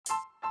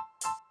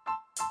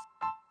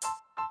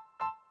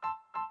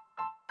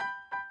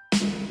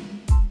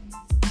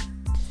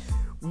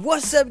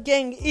What's up,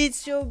 gang?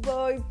 It's your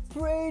boy,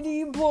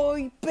 Pretty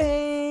Boy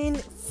Pain,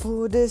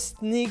 for the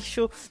sneak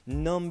show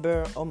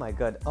number. Oh my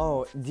god.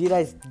 Oh, did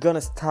I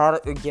gonna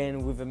start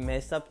again with a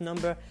messed up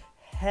number?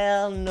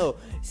 Hell no.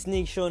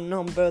 Sneak show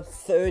number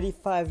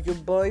 35. Your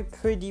boy,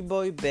 Pretty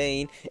Boy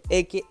Pain,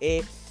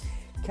 aka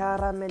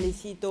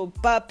Caramelicito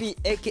Papi,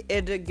 aka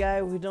the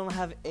guy who don't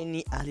have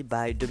any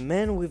alibi, the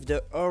man with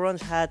the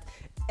orange hat,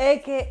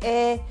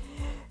 aka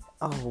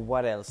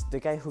what else? The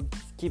guy who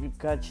keep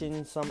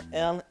catching some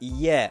L?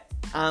 Yeah,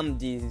 I'm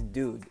this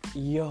dude.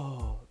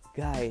 Yo,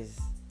 guys.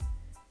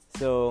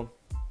 So,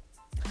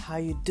 how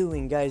you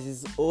doing, guys?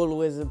 It's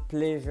always a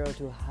pleasure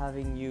to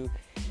having you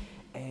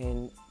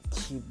and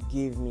keep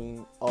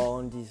giving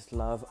all this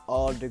love,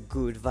 all the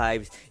good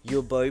vibes.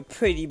 Your boy,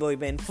 Pretty Boy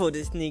Ben, for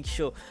the sneak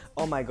show.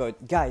 Oh my god,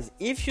 guys,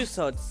 if you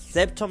thought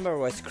September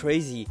was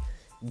crazy,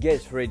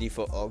 get ready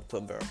for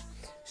October.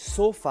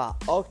 So far,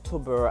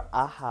 October,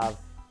 I have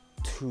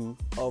 2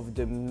 of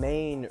the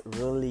main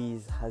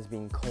release has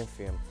been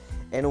confirmed.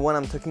 And when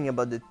I'm talking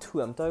about the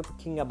 2, I'm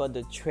talking about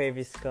the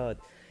Travis Scott.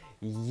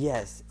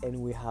 Yes, and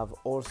we have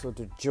also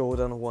the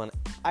Jordan 1.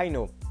 I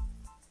know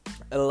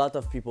a lot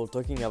of people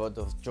talking about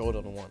those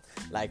Jordan 1.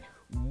 Like,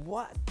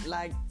 what?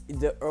 Like,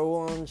 the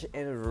orange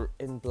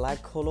and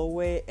black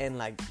colorway, and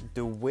like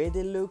the way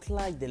they look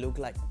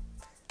like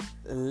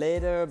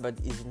leather, but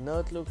it's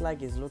not look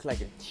like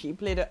a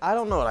cheap leather. I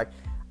don't know, like,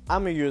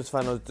 I'm a huge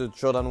fan of the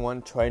Jordan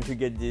 1, trying to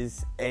get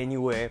this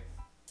anyway.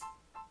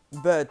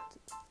 But,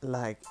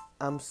 like,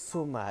 I'm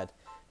so mad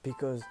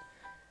because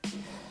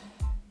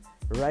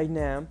right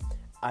now,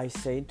 I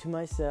say to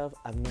myself,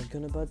 I'm not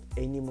gonna buy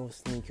any more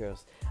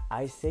sneakers.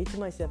 I say to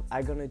myself,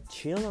 I'm gonna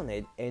chill on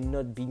it and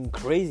not being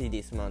crazy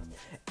this month.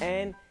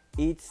 And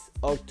it's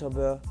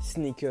October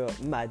sneaker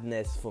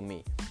madness for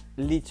me.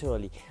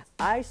 Literally.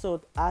 I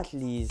thought at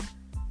least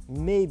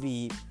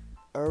maybe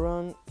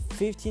around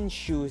 15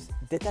 shoes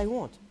that I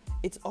want.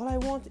 It's all I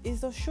want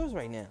is those shoes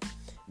right now.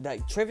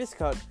 Like Travis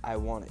Scott, I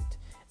want it.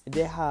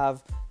 They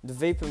have the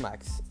Vapor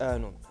Max.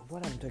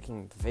 What I'm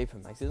talking Vapor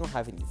Max. They don't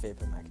have any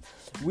Vapor Max.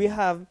 We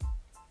have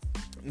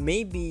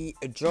maybe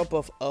a drop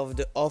off of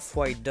the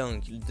Off-White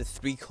Dunk, the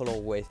 3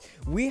 colorways.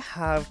 We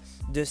have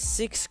the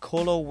 6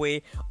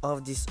 colorway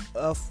of this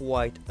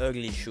Off-White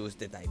ugly shoes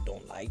that I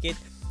don't like it.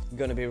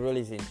 Gonna be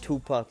released in 2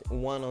 parts,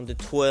 one on the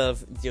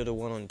 12th, the other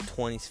one on the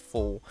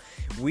 24th.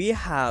 We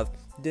have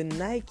the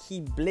Nike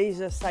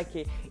Blazer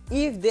Sake,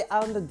 if they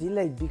are not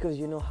delayed, because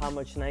you know how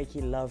much Nike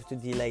love to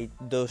delay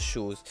those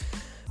shoes.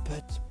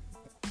 But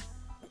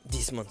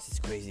this month is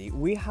crazy.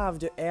 We have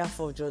the Air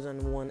Force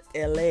Jordan 1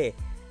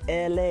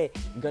 LA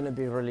gonna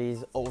be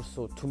released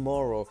also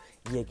tomorrow.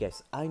 Yeah,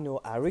 guys, I know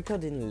I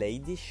recorded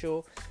late this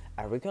show.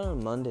 I record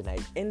on Monday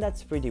night, and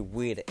that's pretty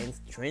weird and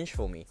strange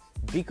for me,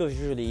 because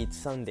usually it's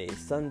Sunday.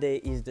 Sunday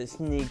is the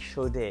sneak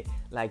show day.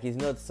 Like, it's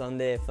not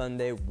Sunday, fun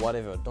day,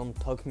 whatever. Don't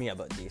talk me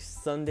about this.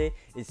 Sunday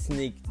is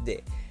sneak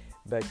day.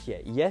 But yeah,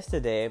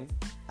 yesterday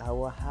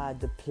I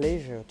had the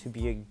pleasure to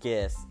be a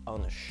guest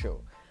on a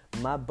show.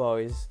 My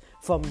boys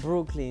from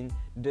Brooklyn,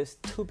 the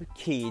Stupid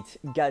Kids,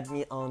 got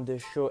me on the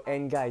show,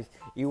 and guys,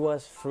 it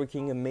was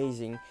freaking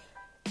amazing.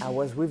 I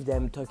was with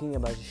them talking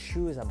about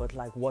shoes, about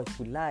like what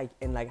we like,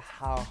 and like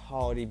how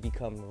hard it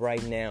become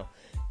right now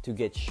to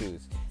get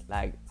shoes.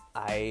 Like,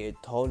 I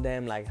told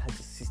them like how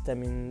the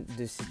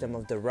system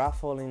of the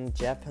raffle in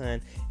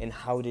Japan and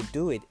how they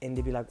do it, and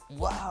they be like,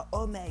 wow,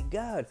 oh my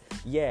god,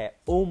 yeah,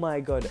 oh my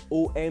god,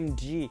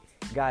 OMG,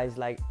 guys,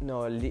 like,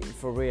 no,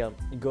 for real,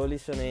 go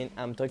listen in.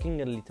 I'm talking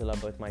a little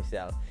about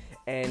myself,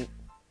 and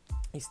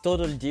it's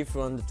totally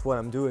different to what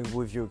I'm doing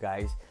with you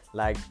guys.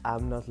 Like,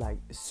 I'm not like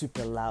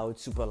super loud,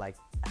 super like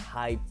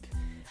hype.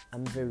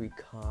 I'm very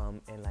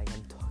calm and like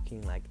I'm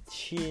talking like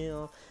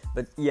chill.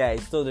 But yeah,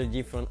 it's totally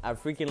different. I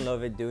freaking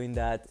love it doing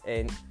that.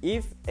 And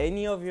if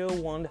any of you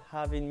want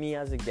having me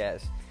as a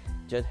guest,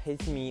 just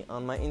hit me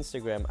on my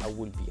Instagram. I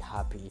would be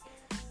happy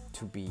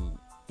to be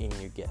in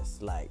your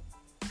guest. Like,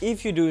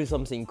 if you do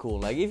something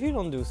cool. Like, if you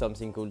don't do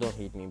something cool, don't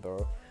hit me,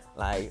 bro.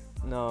 Like,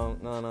 no,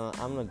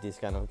 I'm not this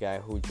kind of guy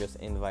who just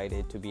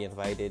invited to be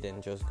invited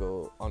and just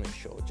go on a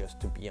show just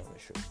to be on a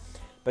show.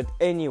 But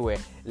anyway,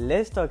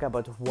 let's talk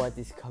about what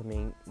is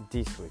coming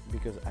this week,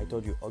 because I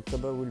told you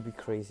October will be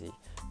crazy.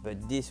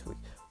 But this week,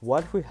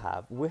 what we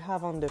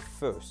have on the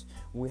 1st,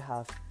 we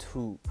have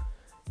 2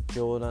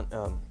 Jordan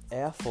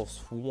Air Force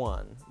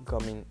 1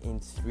 coming in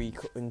 2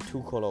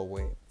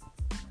 colorway.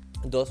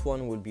 Those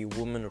one will be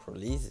women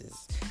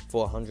releases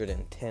for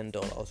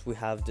 $110. We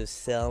have the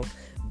Cell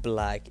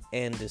Black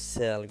and the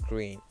Cell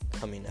Green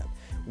coming up.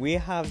 We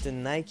have the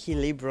Nike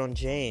LeBron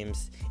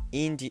James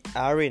in the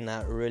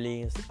Arena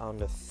release on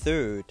the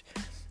 3rd.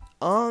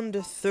 On the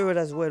 3rd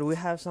as well, we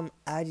have some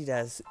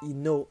Adidas.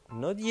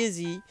 Not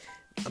Yeezy.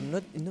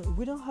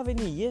 We don't have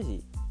any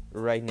Yeezy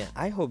right now.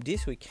 I hope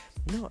this week.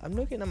 No, I'm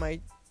looking at my.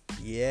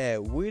 Yeah,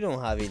 we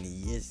don't have any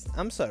Yeezy.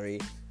 I'm sorry,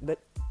 but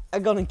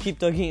I'm gonna keep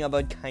talking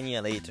about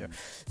Kanye later.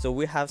 So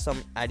we have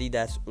some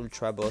Adidas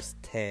Ultra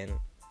Boost 10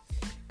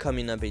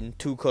 coming up in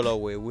 2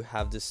 colorway. We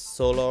have the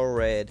Solar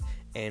Red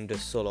and the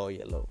Solar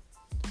Yellow.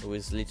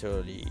 with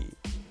literally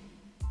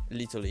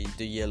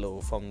the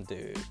yellow from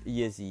the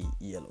Yeezy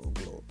yellow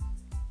glow.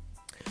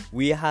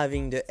 We're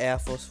having the Air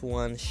Force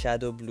One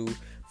Shadow Blue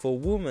for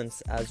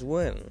women's as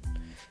well.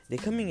 They're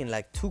coming in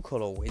like two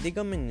colorway. They're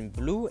coming in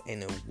blue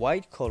and a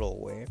white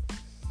colorway.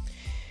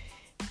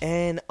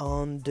 And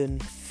on the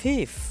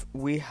 5th,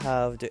 we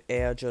have the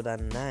Air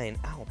Jordan 9.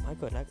 Oh my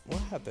god, like what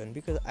happened?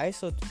 Because I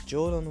saw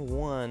Jordan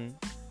 1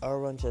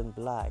 orange and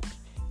black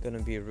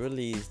gonna be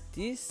released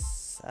this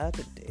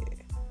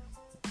Saturday.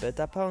 But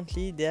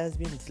apparently there has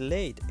been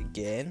delayed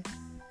again.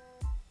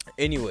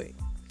 Anyway,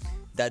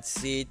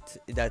 that's it.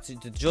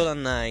 The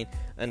Jordan 9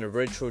 and the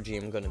Retro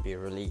Gym gonna be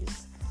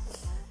released.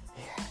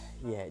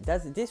 Yeah,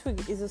 this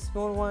week is a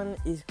small one.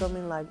 It's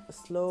coming like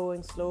slow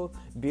and slow.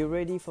 Be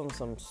ready for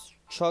some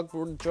shock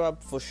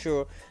drop for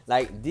sure.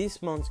 Like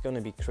this month's gonna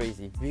be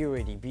crazy. Be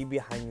ready. Be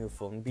behind your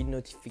phone. Be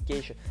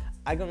notification.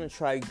 I'm gonna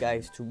try,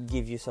 guys, to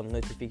give you some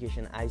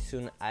notification as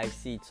soon I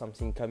see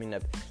something coming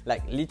up.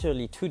 Like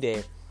literally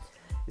today.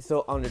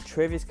 So on the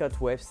Travis Scott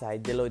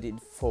website, they loaded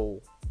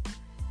 4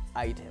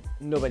 items.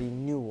 Nobody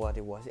knew what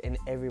it was, and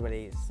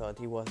everybody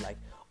thought it was like,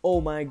 oh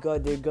my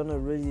god, they're gonna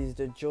release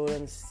the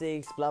Jordan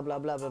 6, blah blah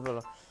blah blah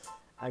blah.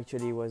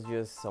 Actually, it was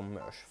just some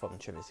merch from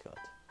Travis Scott.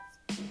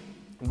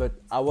 But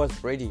I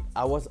was ready.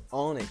 I was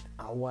on it.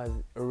 I was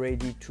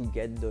ready to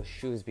get those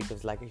shoes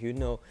because, like you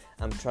know,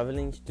 I'm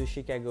traveling to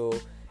Chicago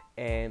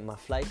and my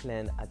flight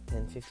land at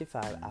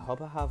 10:55. I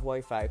hope I have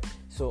Wi-Fi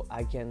so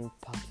I can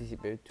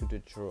participate to the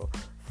draw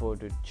for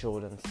the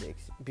Jordan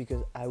 6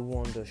 because I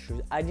want those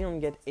shoes. I didn't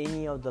get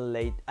any of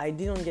the I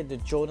didn't get the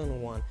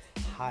Jordan 1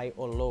 high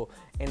or low,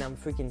 and I'm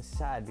freaking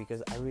sad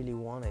because I really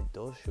wanted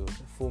those shoes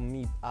for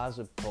me as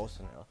a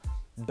personal.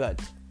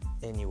 But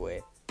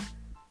anyway,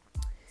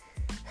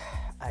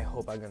 I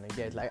hope I'm gonna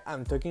get, like,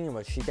 I'm talking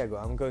about Chicago.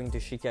 I'm going to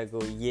Chicago,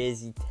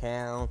 Yeezy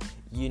town,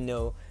 you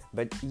know.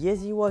 But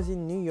Yeezy was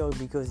in New York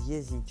because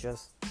Yeezy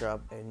just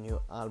dropped a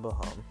new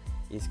album.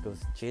 It's called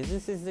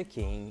Jesus is the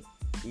King.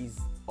 Is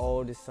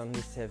all the Sunday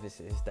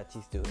services that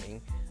he's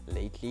doing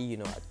lately, you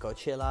know, at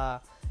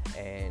Coachella,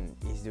 and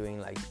he's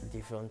doing like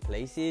different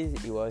places.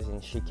 He was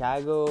in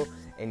Chicago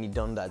and he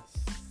done that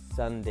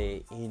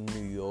Sunday in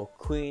New York,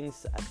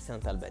 Queens at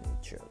St. Albans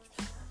Church.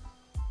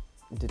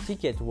 The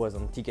ticket was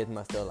on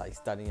Ticketmaster, like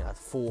starting at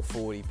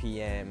 4:40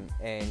 p.m.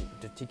 and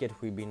the ticket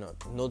will be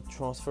not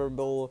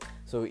transferable.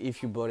 So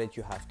if you bought it,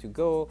 you have to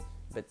go.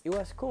 But it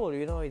was cool,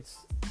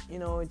 it's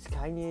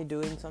Kanye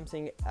doing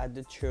something at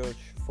the church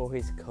for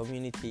his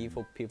community,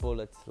 for people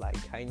that's like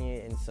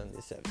Kanye and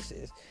Sunday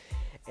services.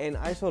 And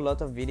I saw a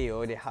lot of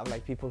video. They have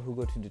like people who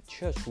go to the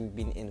church who've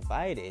been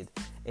invited,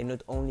 and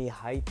not only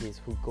hypebeasts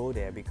who go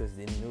there because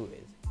they knew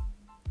it.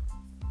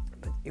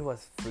 But it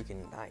was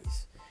freaking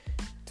nice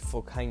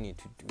for Kanye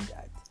to do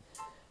that.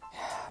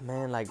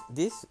 Man, like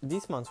this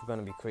month's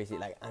gonna be crazy.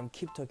 Like I'm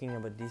keep talking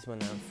about this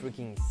one. I'm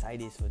freaking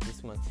excited for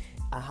this month.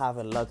 I have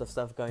a lot of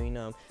stuff going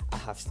on. I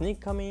have sneak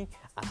coming.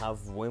 I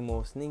have way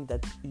more sneak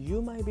that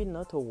you might be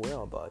not aware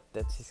about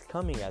that is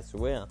coming as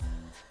well.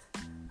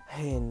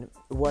 And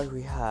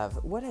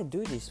what I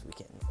do this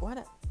weekend?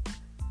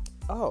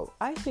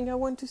 I think I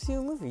went to see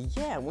a movie.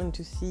 Yeah, I went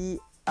to see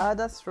Ad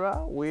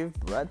Astra with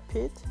Brad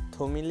Pitt,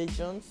 Tommy Lee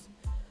Jones.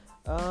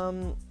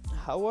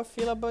 How I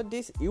feel about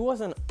this? It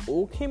was an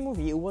okay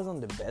movie. It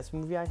wasn't the best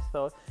movie, I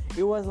thought.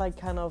 It was like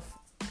kind of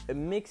a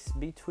mix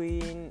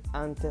between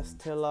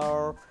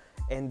Interstellar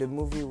and the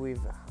movie with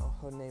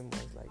her name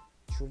was like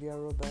Julia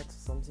Roberts,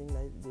 something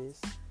like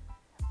this.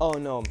 Oh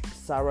no,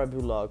 Sarah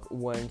Bullock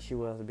when she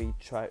was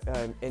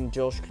and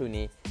George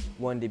Clooney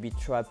when they be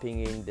trapping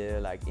in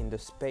the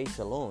space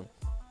alone,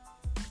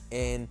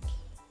 and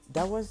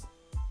that was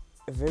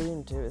very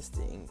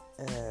interesting.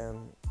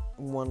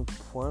 One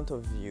point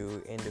of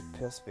view and the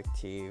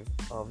perspective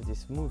of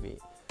this movie.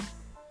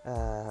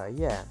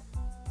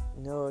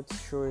 Not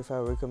sure if I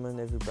recommend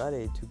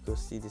everybody to go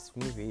see this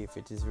movie if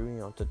it is really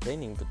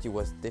entertaining, but it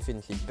was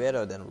definitely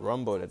better than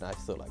Rambo that I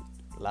saw like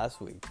last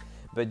week.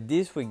 But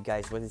this week,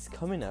 guys, what is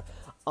coming up?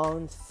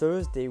 On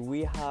Thursday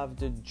we have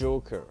the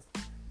Joker.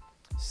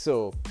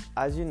 So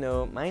as you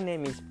know, my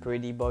name is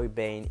Pretty Boy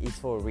Bane. It's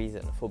for a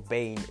reason. For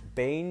Bane,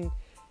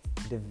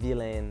 the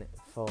villain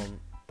from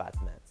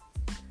Batman.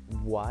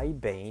 Why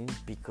Bane?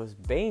 Because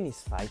Bane is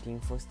fighting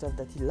for stuff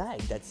that he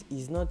likes. That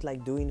he's not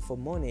like doing for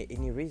money,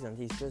 any reason.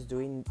 He's just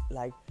doing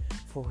like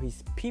for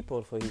his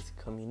people, for his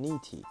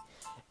community.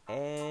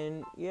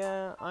 And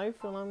yeah, I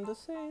feel I'm the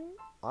same.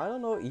 I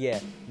don't know. Yeah,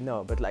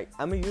 no, but like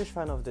I'm a huge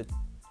fan of the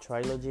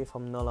trilogy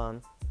from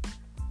Nolan.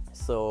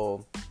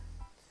 So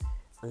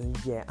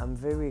yeah, I'm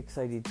very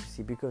excited to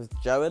see because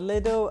Jared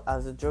Leto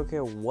as a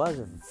Joker was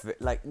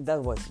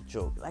that was a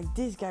joke. Like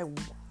this guy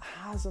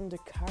hasn't the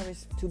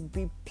courage to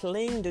be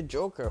playing the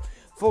Joker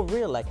for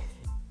real. Like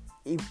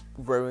he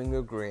wearing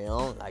a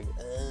grin, like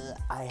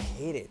I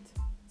hate it.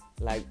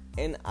 Like,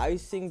 and I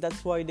think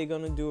that's why they're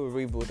gonna do a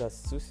reboot of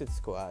Suicide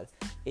Squad.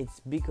 It's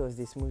because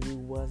this movie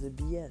was a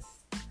BS.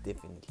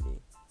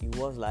 Definitely, it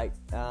was like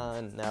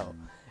no.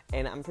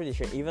 And I'm pretty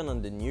sure even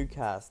on the new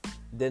cast,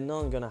 they're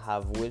not gonna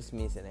have Will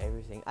Smith and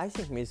everything. I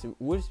think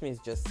Will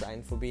Smith just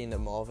signed for being a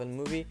Marvel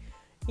movie.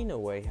 You know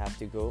where you have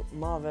to go.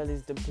 Marvel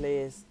is the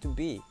place to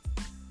be.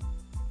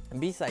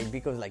 Besides,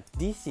 because like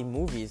DC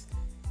movies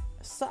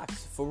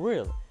sucks for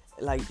real.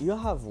 Like you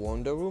have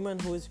Wonder Woman,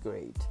 who is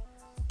great.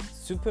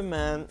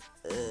 Superman,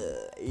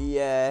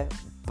 yeah.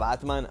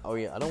 Batman, oh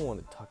yeah, I don't want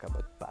to talk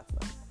about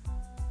Batman.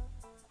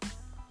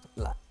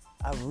 Like,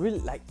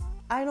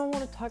 I don't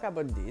want to talk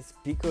about this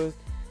because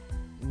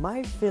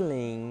my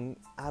feeling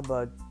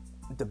about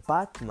the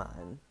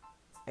Batman,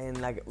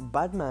 and like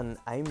Batman,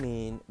 I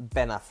mean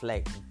Ben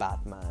Affleck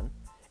Batman,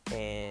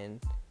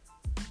 and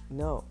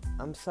no,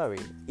 I'm sorry,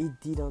 it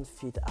didn't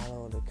fit at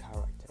all the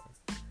character.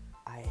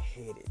 I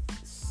hate it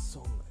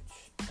so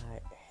much. I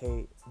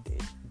hated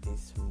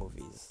these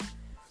movies.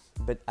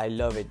 But I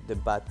love it, the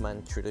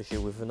Batman trilogy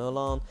with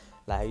Nolan,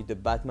 like the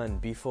Batman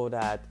before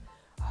that,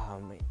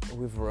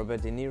 with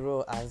Robert De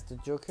Niro as the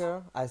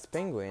Joker, as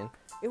Penguin.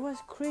 It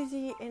was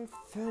crazy and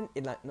fun,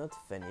 like not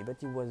funny,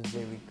 but it was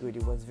very good.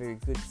 It was very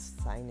good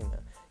cinema,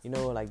 you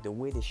know, like the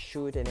way they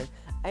shoot and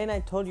I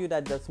told you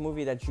that that's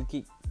movie that you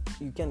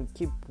can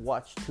keep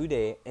watch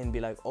today and be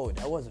like, oh,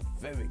 that was a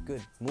very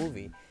good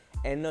movie,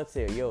 and not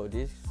say, yo,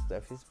 this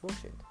stuff is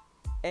bullshit.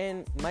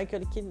 And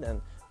Michael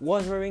Keaton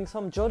was wearing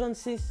some Jordan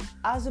 6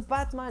 as a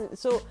Batman.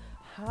 So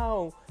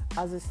how,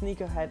 as a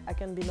sneakerhead, I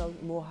can be no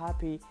more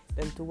happy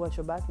than to watch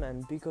a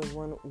Batman because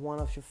one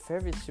of your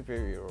favorite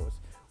superheroes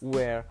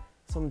wear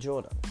some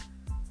Jordan.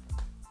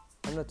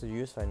 I'm not a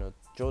huge fan of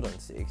Jordan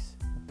 6,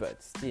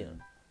 but still,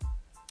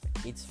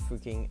 it's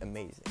freaking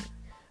amazing.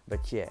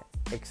 But yeah,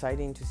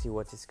 exciting to see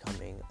what is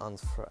coming on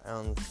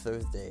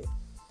Thursday.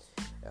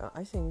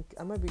 I think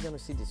I might be gonna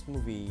see this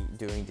movie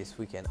during this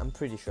weekend. I'm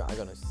pretty sure I'm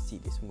gonna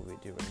see this movie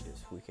during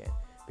this weekend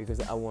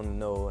because I want to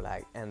know,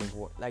 like, and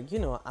like, you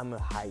know, I'm a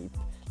hype.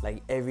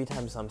 Like every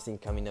time something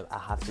coming up, I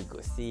have to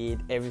go see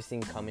it.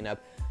 Everything coming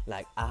up,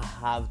 like I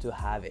have to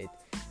have it.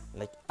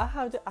 Like I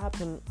have the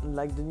app on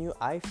like the new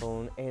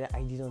iPhone, and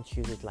I didn't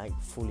use it like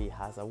fully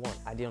as I want.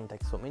 I didn't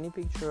take so many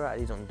pictures. I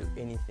didn't do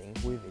anything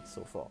with it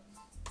so far.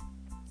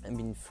 I've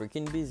been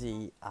freaking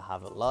busy. I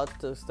have a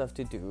lot of stuff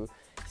to do.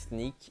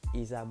 Sneak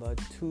is about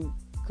to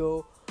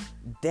go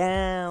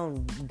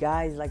down,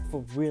 guys, like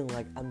for real.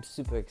 Like I'm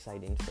super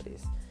excited for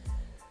this.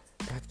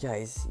 But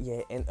guys,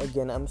 yeah, and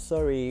again, I'm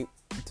sorry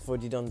for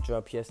didn't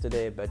drop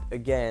yesterday, but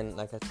again,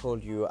 like I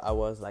told you, I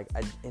was like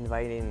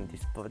invited in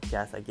this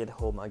podcast. I get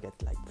home, I get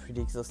like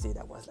pretty exhausted.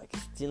 I was like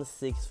still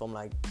sick from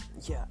like,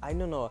 yeah, I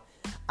don't know.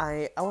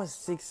 I was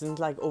sick since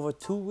like over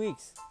 2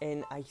 weeks,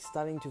 and I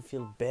starting to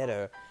feel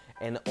better.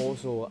 And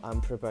also, I'm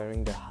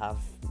preparing the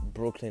half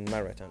Brooklyn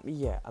marathon.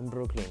 Yeah, I'm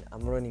Brooklyn.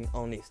 I'm running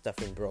only stuff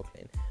in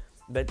Brooklyn.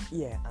 But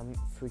yeah, I'm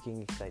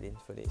freaking excited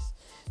for this.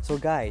 So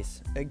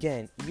guys,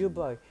 again, your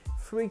boy,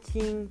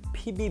 freaking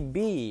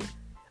PBB.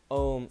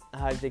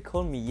 As they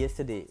called me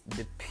yesterday,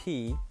 the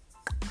P.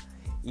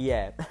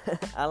 Yeah,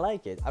 I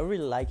like it. I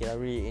really like it. I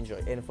really enjoy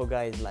it. And for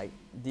guys like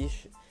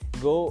this,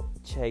 go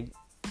check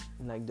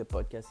like the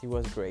podcast. It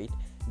was great.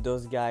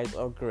 Those guys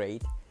are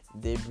great.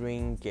 They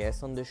bring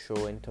guests on the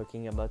show and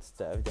talking about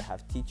stuff. They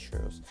have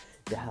teachers.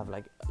 They have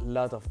like a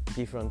lot of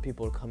different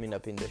people coming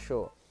up in the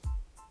show.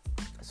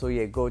 So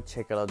yeah, go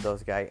check out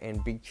those guys,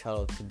 and big shout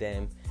out to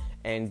them,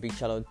 and big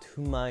shout out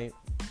to my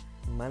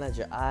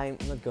manager. I'm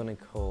not gonna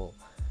call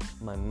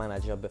my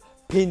manager, but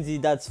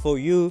Pinsy, that's for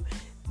you.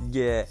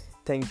 Yeah,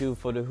 thank you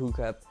for the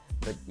hookup.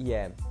 But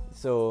yeah,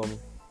 so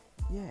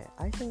yeah,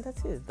 I think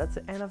that's it. That's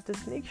the end of the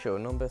Sneak Show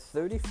number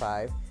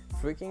 35.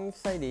 Freaking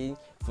excited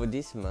for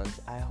this month.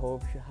 I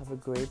hope you have a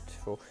great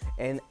show,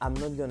 and I'm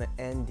not gonna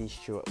end this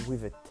show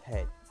with a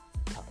TED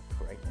talk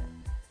right now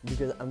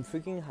because I'm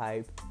freaking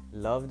hyped.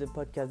 Love the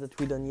podcast that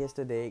we done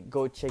yesterday.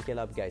 Go check it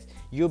out, guys.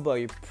 Your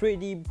boy,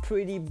 pretty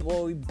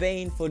boy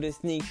Bane, for the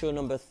Sneak Show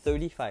number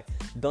 35.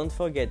 Don't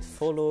forget,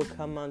 follow,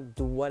 comment,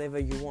 do whatever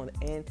you want,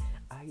 and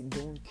I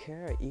don't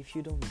care if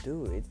you don't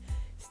do it.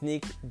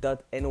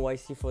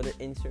 Sneak.nyc for the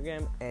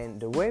Instagram, and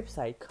the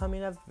website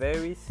coming up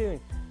very soon,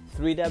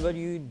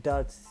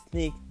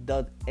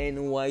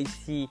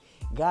 www.sneak.nyc.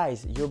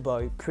 Guys, your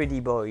boy, pretty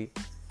boy,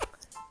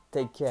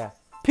 take care,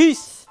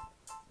 peace.